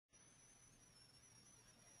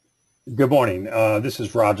Good morning. This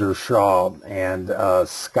is Roger Shaw and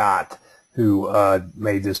Scott, who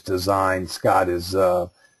made this design. Scott is a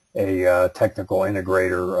technical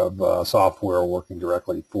integrator of software working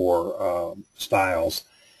directly for Styles.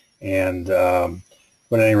 And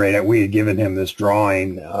but at any rate, we had given him this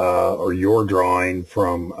drawing, or your drawing,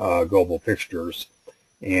 from Global Fixtures.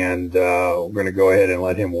 And we're going to go ahead and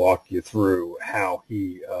let him walk you through how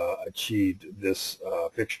he achieved this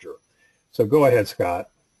fixture. So go ahead, Scott.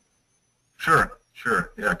 Sure.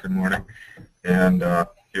 Yeah, good morning. And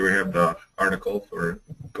here we have the article for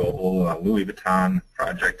global Louis Vuitton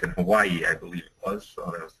project in Hawaii, I believe it was. So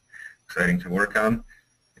that was exciting to work on.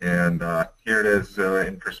 And here it is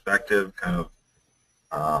in perspective, kind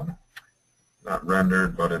of not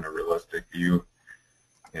rendered, but in a realistic view.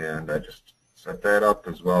 And I just set that up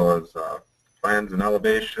as well as plans and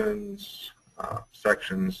elevations,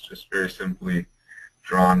 sections, just very simply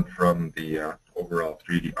drawn from the overall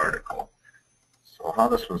 3D article. So how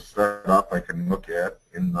this was set up, I can look at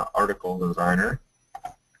in the article designer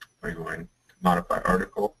by going to modify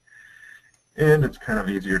article. And it's kind of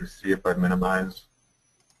easier to see if I minimize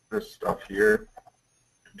this stuff here.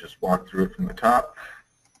 Just walk through it from the top.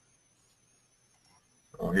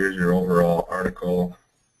 So here's your overall article,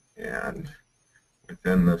 and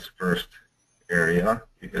within this first area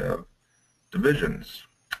you have divisions.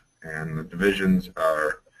 And the divisions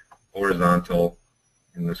are horizontal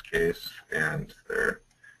in this case, and they're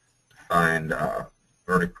defined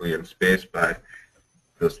vertically in space by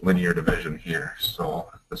this linear division here. So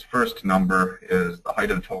this first number is the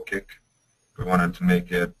height of the toe kick. If we wanted to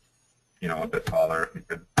make it, a bit taller, we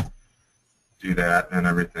could do that, and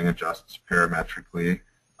everything adjusts parametrically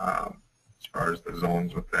as far as the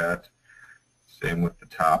zones with that. Same with the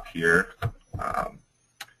top here.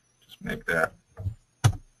 Just make that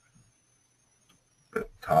a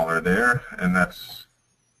bit taller there, and that's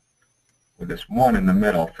with this one in the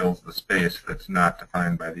middle fills the space that's not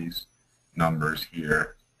defined by these numbers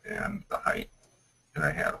here and the height that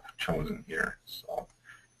I have chosen here. So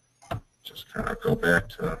just kind of go back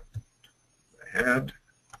to the head.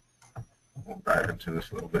 We'll dive into this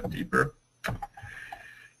a little bit deeper.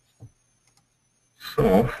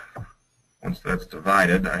 So once that's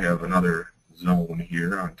divided, I have another zone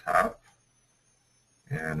here on top.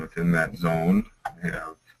 And within that zone, I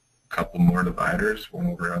have couple more dividers, one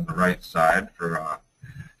over on the right side for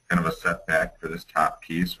kind of a setback for this top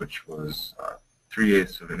piece, which was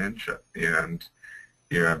 3/8 of an inch, and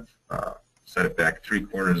here I've set it back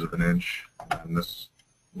 3/4 of an inch, and this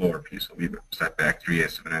lower piece will be set back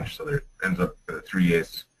 3/8 of an inch, so there ends up with a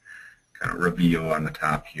 3/8 kind of reveal on the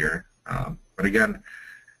top here. But again,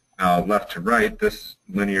 left to right, this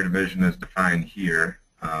linear division is defined here.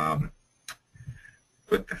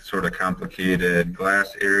 With the sort of complicated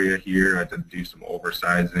glass area here, I did do some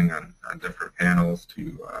oversizing on different panels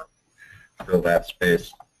to fill that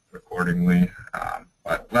space accordingly.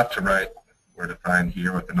 But left to right, we're defined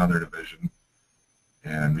here with another division,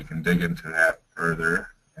 and we can dig into that further,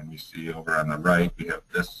 and we see over on the right we have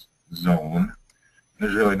this zone.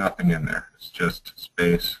 There's really nothing in there. It's just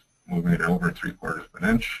space moving it over 3/4 of an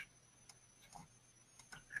inch.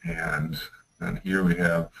 And then here we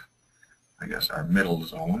have, I guess, our middle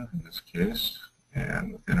zone in this case,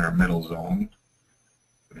 and within our middle zone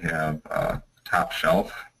we have top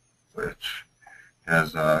shelf, which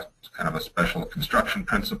has kind of a special construction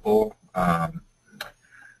principle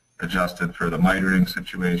adjusted for the mitering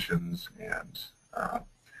situations, and I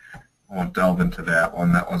won't delve into that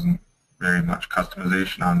one. That wasn't very much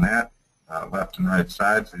customization on that. Left and right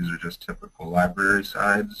sides, these are just typical library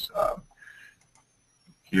sides.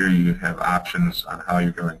 Here you have options on how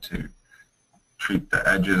you're going to treat the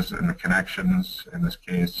edges and the connections. In this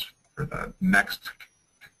case, for the next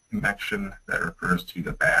connection, that refers to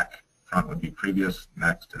the back. Front would be previous,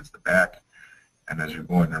 next is the back. And as you're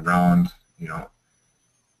going around,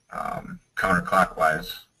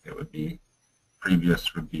 counterclockwise, it would be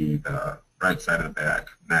previous would be the right side of the back,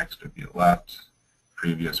 next would be the left,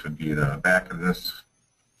 previous would be the back of this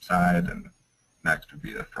side, and next would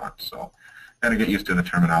be the front. So got to get used to the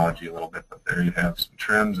terminology a little bit, but there you have some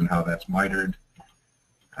trims and how that's mitered.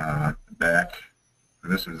 Back.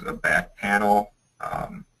 This is a back panel,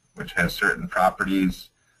 which has certain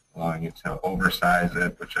properties, allowing you to oversize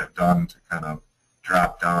it, which I've done to kind of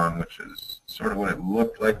drop down, which is sort of what it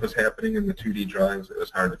looked like was happening in the 2D drawings. It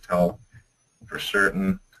was hard to tell for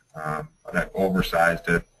certain, but I've oversized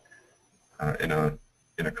it in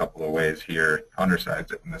a couple of ways here.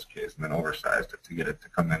 Undersized it in this case, and then oversized it to get it to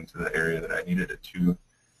come into the area that I needed it to.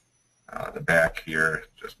 The back here,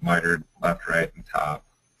 just mitered left, right, and top.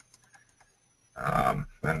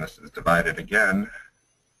 Then this is divided again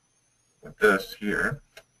with this here,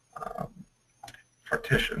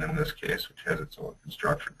 partition in this case, which has its own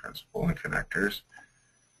construction principle and connectors.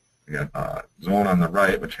 We got a zone on the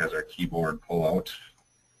right, which has our keyboard pullout.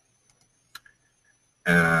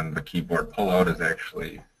 And the keyboard pullout is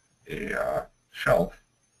actually a shelf,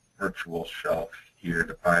 virtual shelf here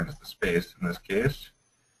defines the space in this case.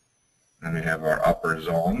 Then we have our upper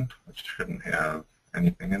zone, which shouldn't have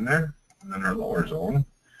anything in there. And then our lower zone,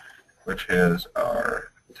 which has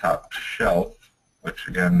our top shelf, which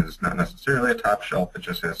again is not necessarily a top shelf, it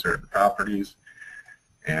just has certain properties.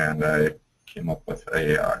 And I came up with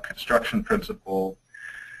a construction principle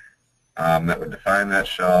that would define that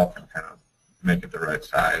shelf and kind of make it the right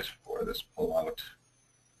size for this pullout.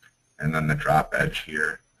 And then the drop edge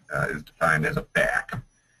here is defined as a back.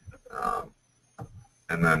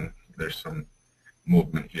 And then there's some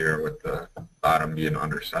movement here with the bottom being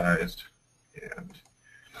undersized. And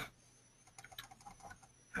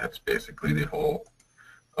that's basically the whole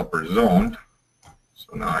upper zone.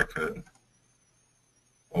 So now I could,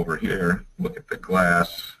 over here, look at the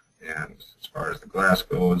glass, and as far as the glass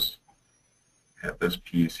goes, have this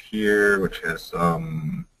piece here, which has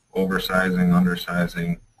some oversizing,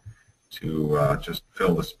 undersizing to just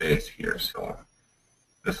fill the space here. So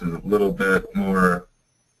this is a little bit more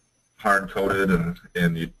hard-coded,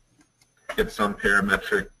 and you get some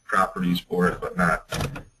parametric properties for it, but not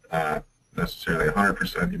necessarily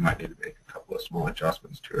 100%. You might need to make a couple of small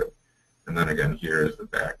adjustments to it. And then again, here is the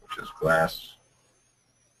back, which is glass.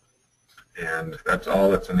 And that's all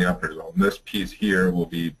that's in the upper zone. This piece here will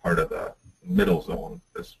be part of the middle zone,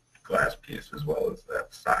 this glass piece, as well as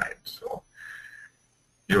that side. So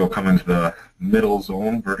you will come into the middle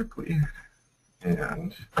zone vertically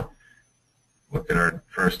and look at our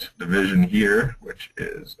first division here, which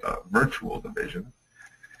is a virtual division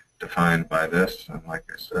defined by this. And like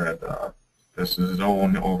I said, this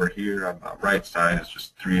zone over here on the right side is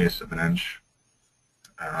just 3/8 of an inch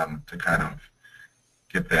to kind of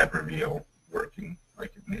get that reveal working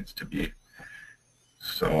like it needs to be.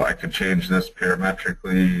 So I could change this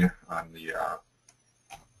parametrically on the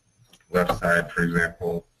left side, for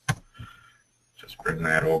example. Just bring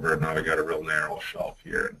that over, and now we got a real narrow shelf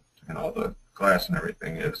here, and all the glass and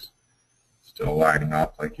everything is still lining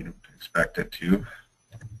up like you'd expect it to.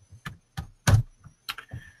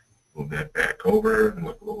 Move that back over and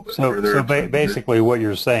look a little bit further. So basically what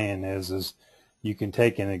you're saying is you can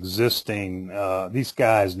take an existing, these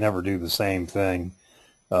guys never do the same thing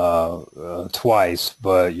twice,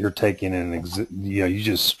 but you're taking you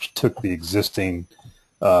just took the existing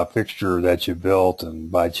fixture that you built, and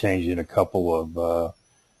by changing a couple of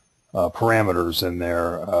parameters in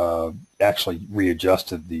there, actually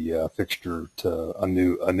readjusted the fixture to a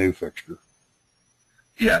new fixture.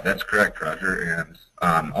 Yeah, that's correct, Roger. And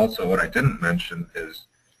also what I didn't mention is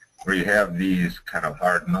where you have these kind of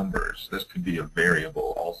hard numbers, this could be a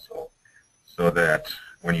variable also, so that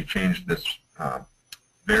when you change this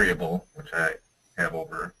variable, which I have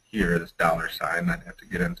over here, this $sign, I'd have to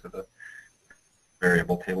get into the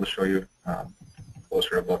variable table to show you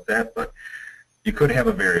closer about that, but you could have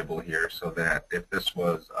a variable here so that if this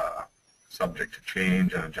was subject to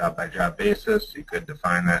change on a job-by-job basis, you could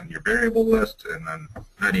define that in your variable list and then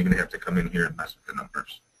not even have to come in here and mess with the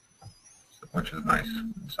numbers, which is nice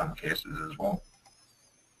in some cases as well.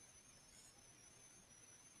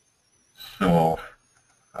 So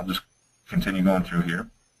I'll just continue going through here.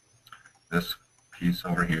 This piece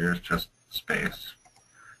over here is just space.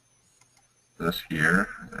 This here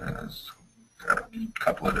has got a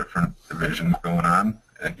couple of different divisions going on.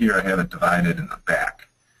 And here I have it divided in the back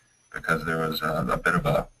because there was a bit of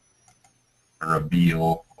a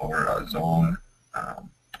reveal or a zone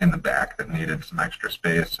in the back that needed some extra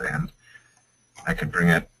space, and I could bring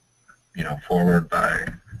it, forward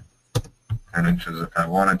by 10 inches if I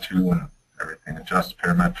wanted to, and everything adjusts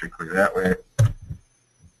parametrically that way.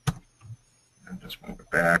 And just move it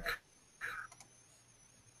back.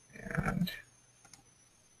 And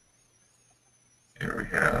here we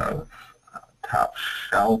have top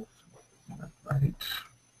shelf, right.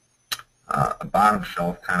 A bottom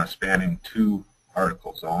shelf kind of spanning 2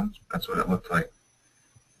 article zones. That's what it looked like.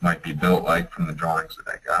 Might be built like from the drawings that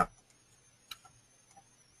I got.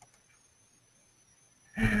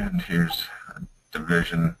 And here's a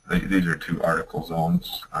division. These are 2 article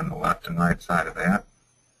zones on the left and right side of that.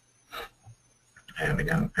 And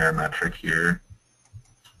again, parametric here.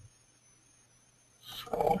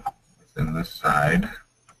 So within this side,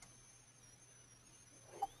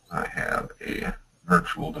 I have a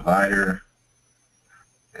virtual divider,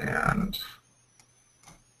 and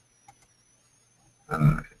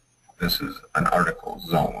then this is an article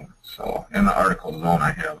zone. So in the article zone,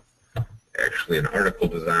 I have actually an article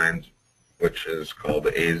designed, which is called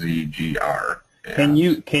the AZGR. Can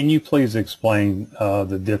you please explain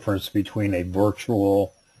the difference between a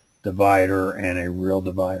virtual divider and a real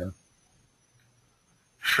divider?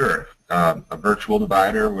 Sure. A virtual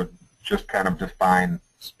divider would just kind of define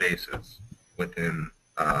spaces within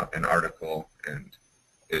an article, and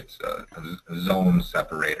it's a zone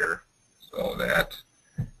separator, so that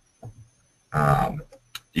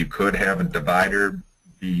you could have a divider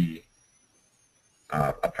be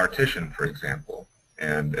a partition, for example,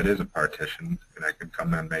 and it is a partition, and I could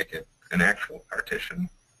come and make it an actual partition,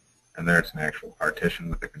 and there it's an actual partition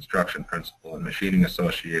with the construction principle and machining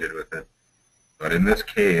associated with it. But in this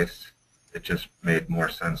case, it just made more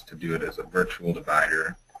sense to do it as a virtual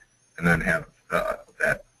divider and then have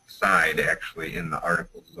that side actually in the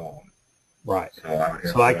article zone. Right. So I would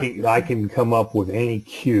have I can come up with any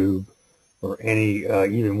cube or any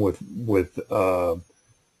even with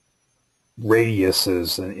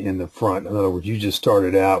radiuses in the front. In other words, you just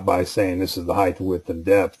started out by saying this is the height, width, and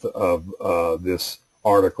depth of this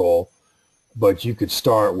article, but you could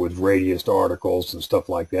start with radiused articles and stuff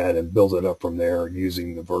like that and build it up from there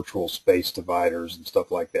using the virtual space dividers and stuff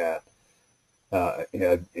like that.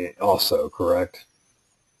 Also, correct?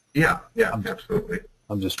 Yeah, absolutely.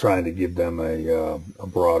 I'm just trying to give them a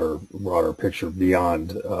broader picture beyond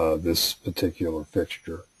this particular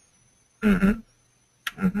fixture.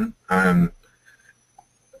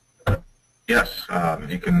 Yes,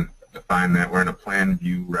 you can define that. We're in a plan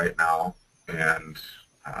view right now, and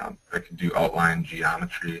I can do outline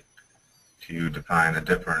geometry to define a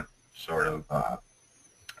different sort of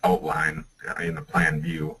outline in the plan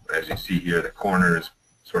view. As you see here, the corner is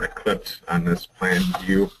sort of clipped on this plan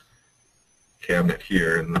view cabinet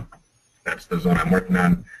here, and that's the zone I'm working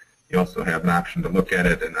on. You also have an option to look at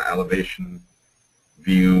it in the elevation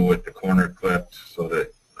view with the corner clipped, so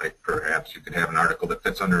that like perhaps you could have an article that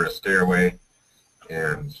fits under a stairway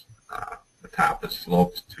and the top is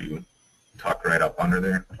sloped to tuck right up under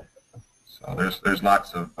there. So there's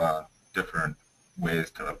lots of different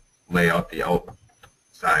ways to lay out the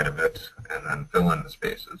outside of it and then fill in the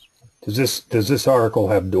spaces. Does this article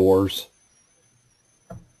have doors?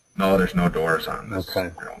 No, there's no doors on this.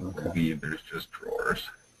 Okay. I don't believe there's just drawers.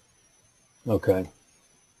 Okay.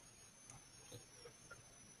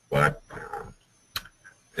 But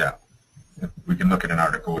yeah, we can look at an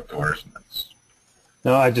article with doors. And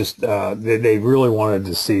no, I just they really wanted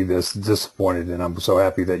to see this. Disappointed, and I'm so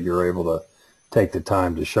happy that you're able to take the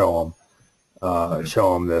time to show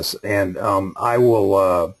them this. And I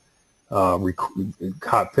will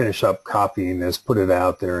finish up copying this, put it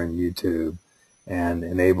out there in YouTube, and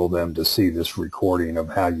enable them to see this recording of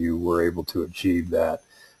how you were able to achieve that.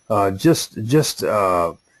 This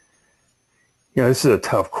is a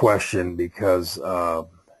tough question because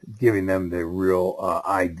giving them the real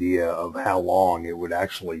idea of how long it would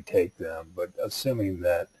actually take them. But assuming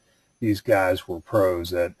that these guys were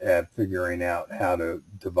pros at figuring out how to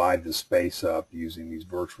divide the space up using these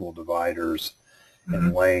virtual dividers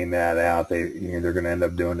and laying that out, they're going to end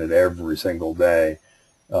up doing it every single day.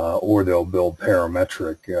 Or they'll build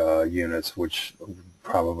parametric units, which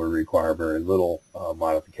probably require very little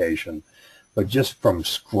modification. But just from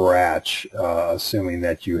scratch, assuming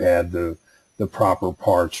that you had the proper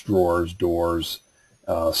parts, drawers, doors,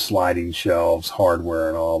 sliding shelves, hardware,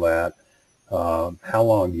 and all that, how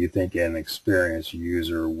long do you think an experienced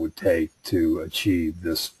user would take to achieve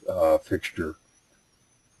this fixture?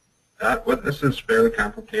 This is fairly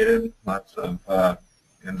complicated, lots of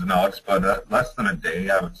ins and outs, but less than a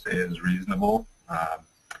day, I would say, is reasonable.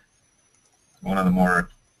 One of the more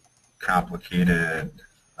complicated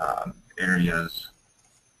areas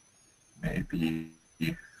maybe,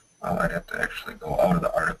 I'd have to actually go out of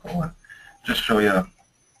the article and just show you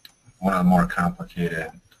one of the more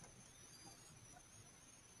complicated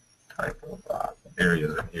type of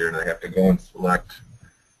areas in here, and I have to go and select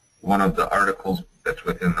one of the articles that's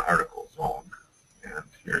within the article zone. And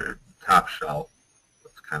your top shelf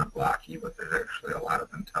looks kind of blocky, but there's actually a lot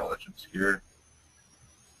of intelligence here.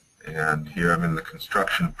 And here I'm in the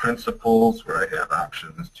construction principles, where I have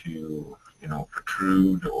options to,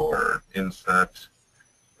 protrude or inset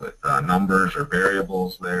with numbers or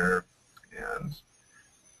variables there, and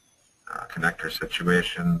connector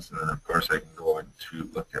situations. And then of course I can go into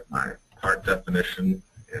look at my part definition,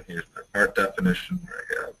 and here's my part definition, where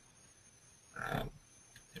I have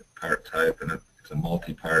part type, and it's a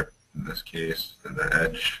multi-part in this case, and the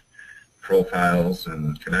edge profiles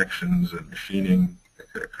and connections and machining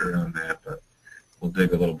that could occur on that. But we'll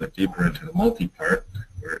dig a little bit deeper into the multi-part,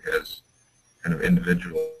 where it has kind of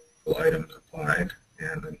individual items applied,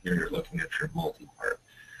 and then here you're looking at your multi-part.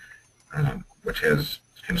 which has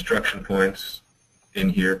construction points in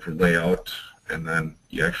here for layout, and then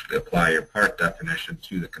you actually apply your part definition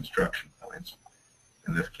to the construction points.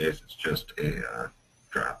 In this case, it's just a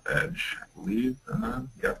drop edge, I believe.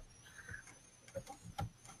 Yep.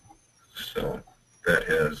 So that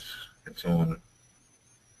has its own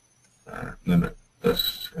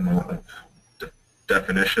limitless amount of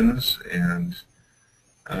definitions, and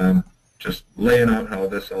just laying out how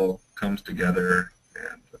this all comes together,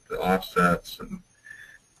 and with the offsets and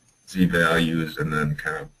Z values, and then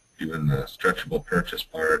kind of doing the stretchable purchase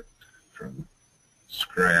part from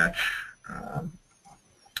scratch,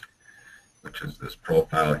 which is this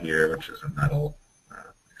profile here, which is a metal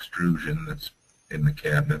extrusion that's in the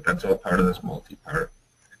cabinet. That's all part of this multi-part.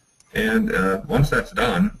 And once that's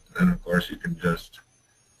done, then of course you can just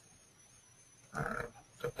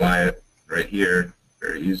apply it right here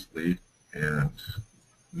very easily and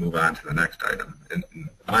move on to the next item. In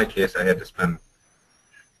my case, I had to spend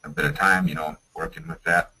a bit of time, working with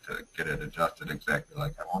that to get it adjusted exactly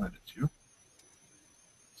like I wanted it to.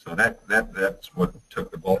 So that's what took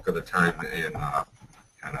the bulk of the time in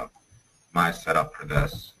kind of my setup for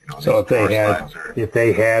this. So if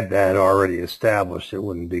they had that already established, it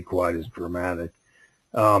wouldn't be quite as dramatic.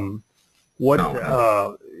 No.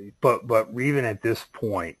 But even at this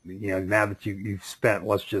point, now that you've spent,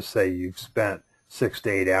 let's just say you've spent 6 to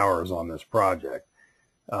 8 hours on this project.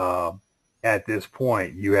 At this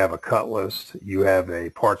point, you have a cut list, you have a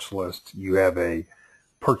parts list, you have a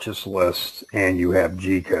purchase list, and you have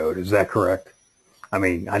G code. Is that correct? I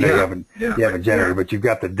mean, I know you haven't generated, but you've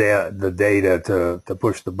got the data to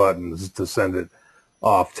push the buttons to send it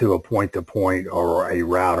off to a point-to-point or a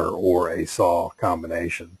router or a saw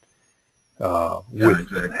combination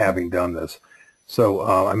with having done this. So,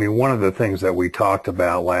 I mean, one of the things that we talked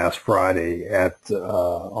about last Friday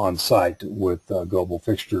on site with Global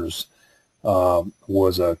Fixtures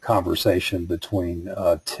was a conversation between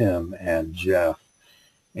Tim and Jeff.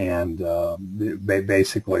 And they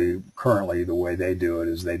basically, currently, the way they do it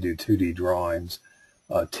is they do 2D drawings.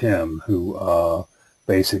 Tim, who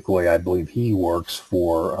basically, I believe he works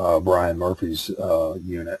for Brian Murphy's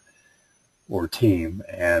unit or team,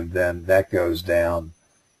 and then that goes down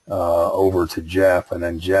over to Jeff, and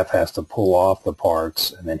then Jeff has to pull off the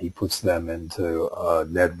parts, and then he puts them into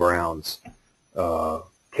Ned Brown's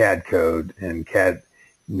CAD code, and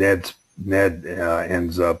Ned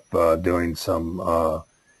ends up doing some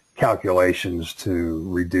calculations to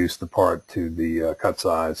reduce the part to the cut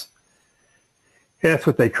size. That's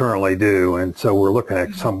what they currently do, and so we're looking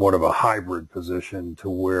at somewhat of a hybrid position to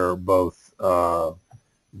where both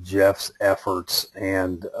Jeff's efforts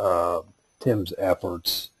and Tim's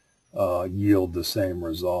efforts yield the same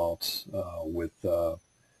results, with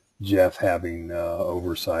Jeff having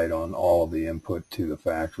oversight on all of the input to the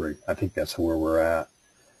factory. I think that's where we're at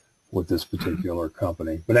with this particular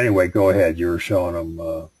company. But anyway, go ahead. You were showing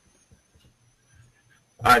them.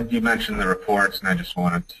 You mentioned the reports, and I just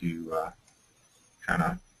wanted to kind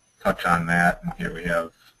of touch on that. And here we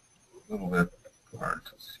have a little bit hard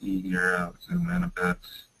to see here. I'll zoom in a bit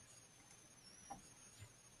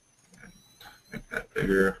and make that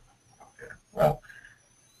bigger. Okay. Well,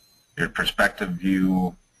 your perspective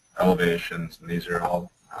view, elevations, and these are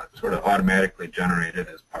all sort of automatically generated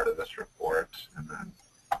as part of this report. And then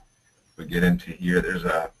we get into here, there's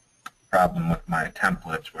a problem with my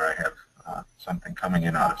templates where I have something coming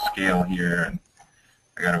in out of scale here, and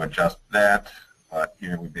I got to adjust that. But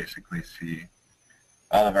here we basically see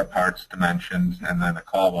all of our parts dimensions, and then a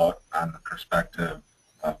call out on the perspective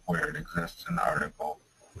of where it exists in the article,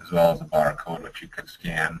 as well as a barcode which you could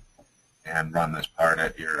scan and run this part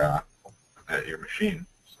at your machine.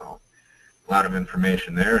 So a lot of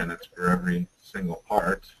information there, and it's for every single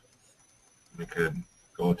part. We could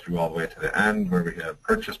go through all the way to the end where we have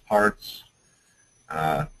purchase parts,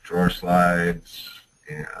 drawer slides,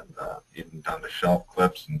 and even down to shelf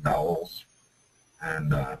clips and dowels.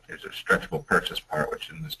 And there's a stretchable purchase part,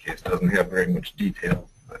 which in this case doesn't have very much detail,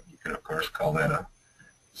 but you can of course call that a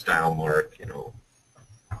style mark,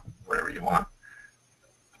 whatever you want.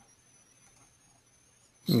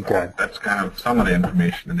 So okay. That's kind of some of the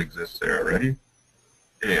information that exists there already.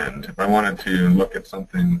 And if I wanted to look at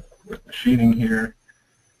something with machining here,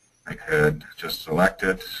 I could just select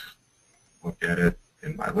it, look at it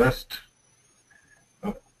in my list,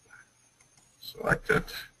 select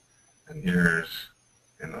it, and here's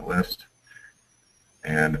in the list.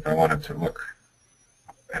 And if I wanted to look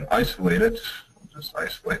and isolate it, I'll just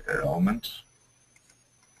isolate that element.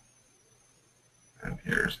 And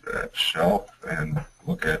here's that shelf, and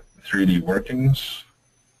look at 3D workings.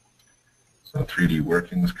 So 3D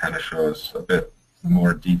workings kind of shows a bit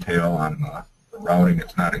more detail on the routing.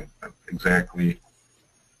 It's not exactly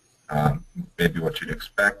maybe what you'd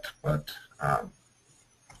expect, but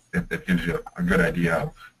it gives you a good idea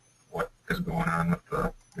of what is going on with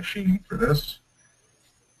the machining for this.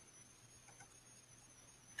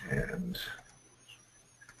 And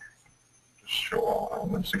just show all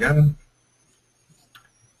elements again.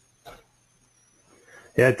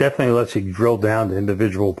 Yeah, it definitely lets you drill down to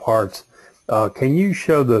individual parts. Can you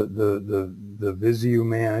show the Visio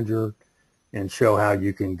manager and show how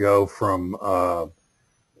you can go from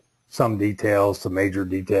some details to major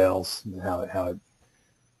details? How it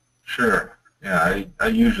Sure. Yeah, I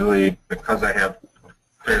usually, because I have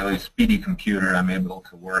a fairly speedy computer, I'm able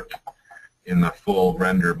to work in the full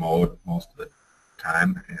render mode most of the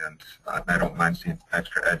time, and I don't mind seeing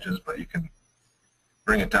extra edges, but you can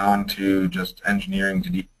bring it down to just engineering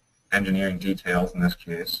details in this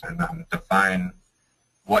case, and then define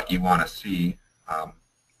what you want to see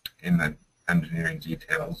in the engineering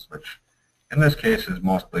details, which in this case is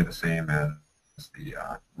mostly the same as the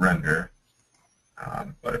render.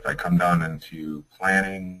 But if I come down into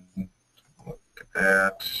planning, look at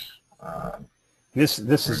that. This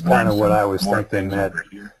is kind of what I was thinking. That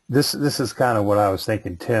this is kind of what I was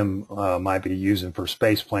thinking Tim might be using for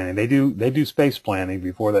space planning. They do space planning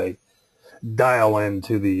before they dial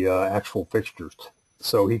into the actual fixtures,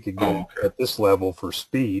 so he could get at this level for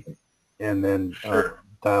speed, and then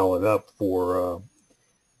dial it up for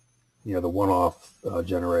the one-off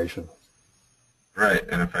generation. Right,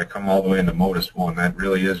 and if I come all the way into Modus 1, that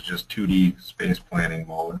really is just 2D space planning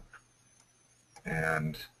mode,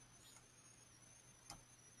 and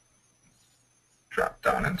drop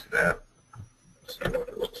down into that, see what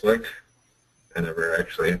it looks like. I never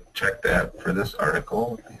actually checked that for this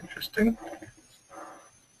article. It'd be interesting.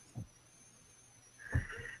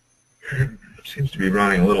 It seems to be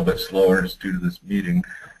running a little bit slower just due to this meeting.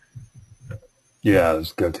 Yeah,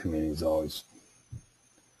 those go-to meetings always.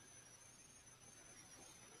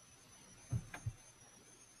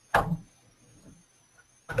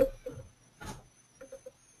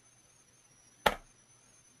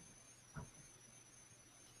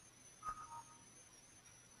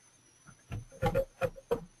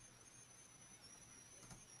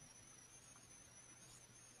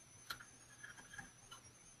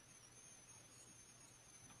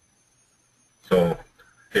 So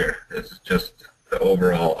here, this is just the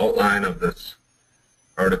overall outline of this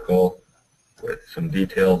article with some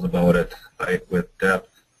details about it, height, width, depth.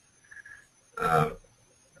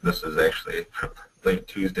 This is actually late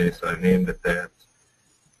Tuesday, so I named it that.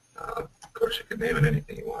 Of course, you could name it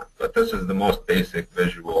anything you want, but this is the most basic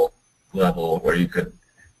visual level where you could,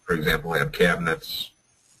 for example, have cabinets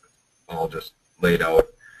all just laid out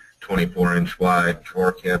 24-inch wide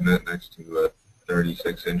drawer cabinet next to a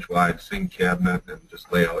 36-inch wide sink cabinet, and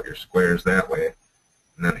just lay out your squares that way,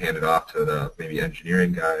 and then hand it off to the maybe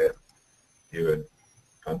engineering guy. You would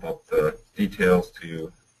pump up the details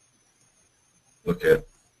to look at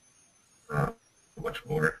much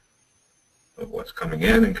more of what's coming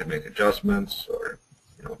in, and can make adjustments or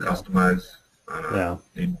customize on a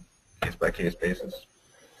case-by-case basis.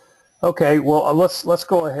 Okay, well let's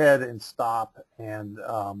go ahead and stop, and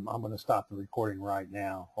I'm going to stop the recording right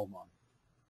now. Hold on.